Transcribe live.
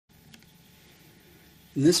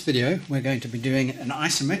In this video we're going to be doing an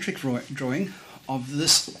isometric drawing of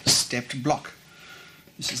this stepped block.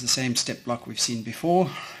 This is the same step block we've seen before.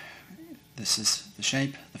 This is the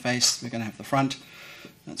shape, the face. We're going to have the front,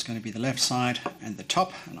 that's going to be the left side, and the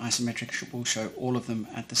top. An isometric will show all of them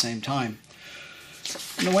at the same time.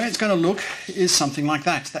 And the way it's going to look is something like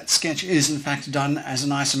that. That sketch is in fact done as an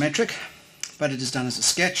isometric, but it is done as a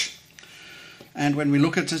sketch. And when we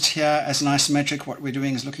look at it here as an isometric, what we're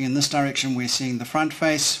doing is looking in this direction, we're seeing the front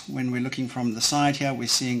face. When we're looking from the side here, we're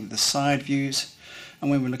seeing the side views. And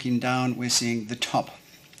when we're looking down, we're seeing the top.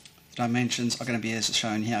 The dimensions are going to be as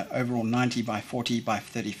shown here. Overall 90 by 40 by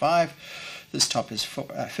 35. This top is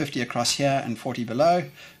 50 across here and 40 below.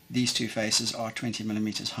 These two faces are 20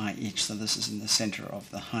 millimeters high each, so this is in the center of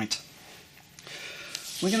the height.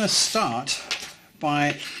 We're going to start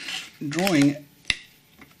by drawing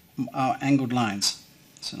our angled lines.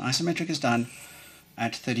 So an isometric is done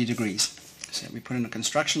at 30 degrees. So we put in a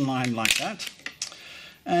construction line like that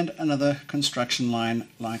and another construction line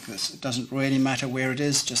like this. It doesn't really matter where it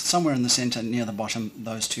is, just somewhere in the center near the bottom,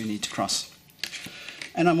 those two need to cross.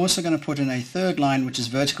 And I'm also going to put in a third line which is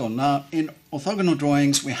vertical. Now in orthogonal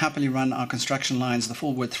drawings we happily run our construction lines the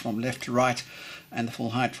full width from left to right and the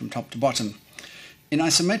full height from top to bottom. In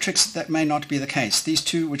isometrics that may not be the case. These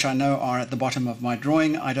two, which I know are at the bottom of my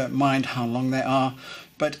drawing, I don't mind how long they are,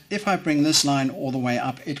 but if I bring this line all the way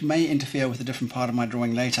up, it may interfere with a different part of my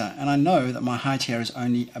drawing later, and I know that my height here is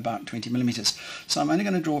only about 20 millimeters. So I'm only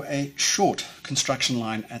going to draw a short construction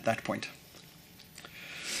line at that point.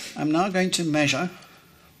 I'm now going to measure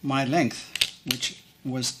my length, which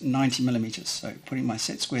was 90 millimeters. So putting my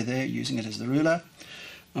set square there, using it as the ruler,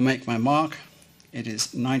 I make my mark. It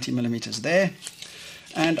is 90 millimeters there.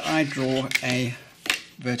 And I draw a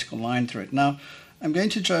vertical line through it. Now I'm going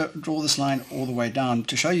to draw this line all the way down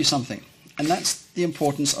to show you something, and that's the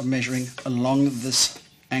importance of measuring along this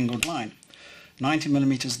angled line. 90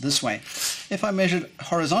 millimeters this way. If I measured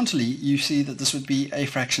horizontally, you see that this would be a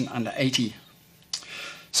fraction under 80.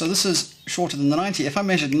 So this is shorter than the 90. If I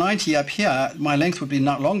measured 90 up here, my length would be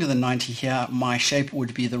not longer than 90 here, my shape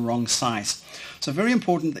would be the wrong size. So very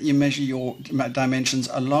important that you measure your dimensions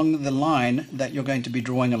along the line that you're going to be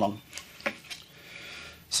drawing along.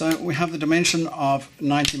 So we have the dimension of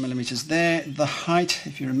 90 millimeters there. The height,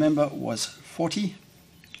 if you remember, was 40.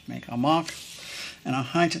 Make our mark. And our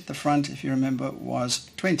height at the front, if you remember, was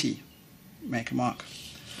 20. Make a mark.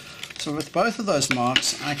 So with both of those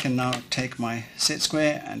marks, I can now take my set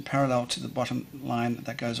square and parallel to the bottom line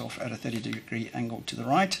that goes off at a 30-degree angle to the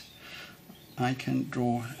right, I can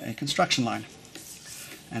draw a construction line.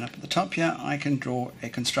 And up at the top here, I can draw a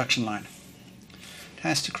construction line. It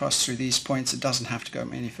has to cross through these points. It doesn't have to go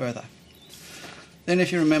any further. Then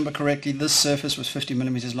if you remember correctly, this surface was 50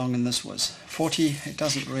 millimeters long and this was 40. It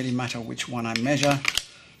doesn't really matter which one I measure.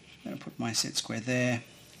 I'm going to put my set square there,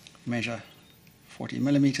 measure 40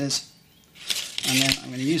 millimeters, and then I'm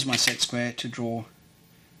going to use my set square to draw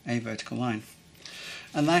a vertical line.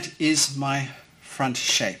 And that is my front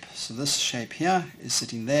shape. So this shape here is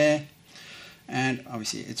sitting there, and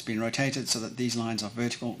obviously it's been rotated so that these lines are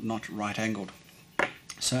vertical, not right angled.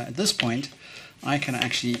 So at this point I can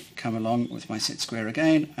actually come along with my set square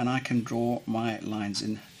again, and I can draw my lines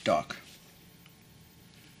in dark.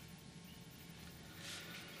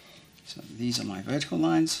 So these are my vertical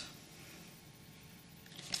lines.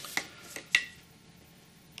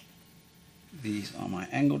 These are my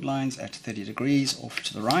angled lines at 30 degrees off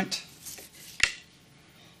to the right.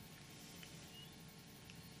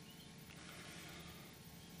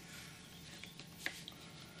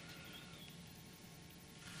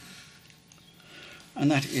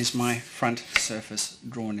 And that is my front surface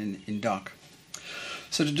drawn in dark.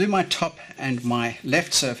 So to do my top and my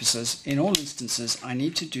left surfaces, in all instances I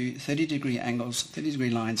need to do 30-degree angles,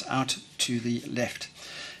 30-degree lines out to the left.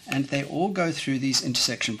 And they all go through these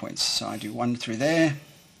intersection points. So I do one through there,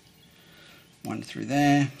 one through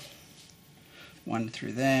there, one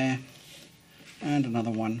through there, and another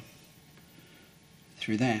one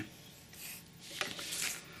through there.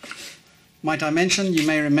 My dimension, you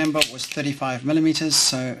may remember, was 35 millimeters,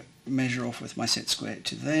 so measure off with my set square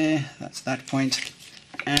to there. That's that point.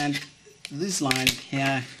 And this line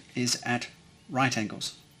here is at right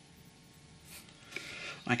angles.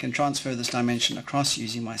 I can transfer this dimension across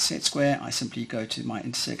using my set square. I simply go to my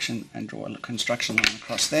intersection and draw a construction line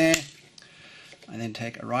across there. I then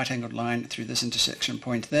take a right angled line through this intersection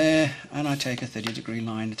point there, and I take a 30-degree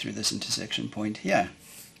line through this intersection point here.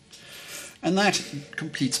 And that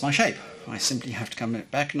completes my shape. I simply have to come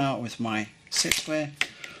back now with my set square.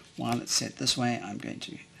 While it's set this way, I'm going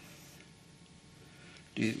to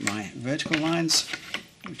do my vertical lines,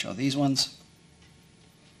 which are these ones.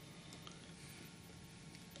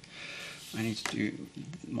 I need to do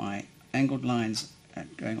my angled lines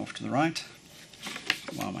going off to the right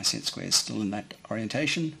while my set square is still in that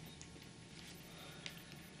orientation.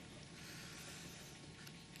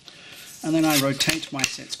 And then I rotate my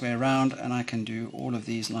set square around and I can do all of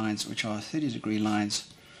these lines, which are 30-degree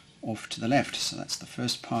lines, off to the left. So that's the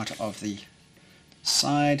first part of the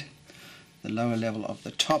side, the lower level of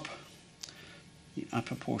the top, the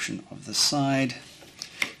upper portion of the side,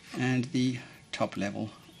 and the top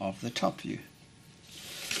level of the top view.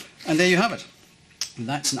 And there you have it.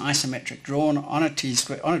 That's an isometric drawn on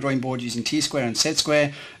a drawing board using T-square and set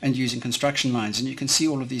square and using construction lines. And you can see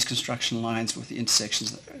all of these construction lines with the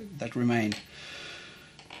intersections that remain.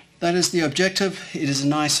 That is the objective. It is a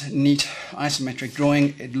nice, neat isometric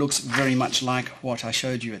drawing. It looks very much like what I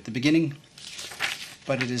showed you at the beginning,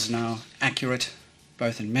 but it is now accurate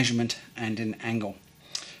both in measurement and in angle.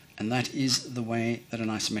 And that is the way that an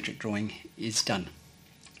isometric drawing is done.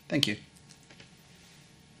 Thank you.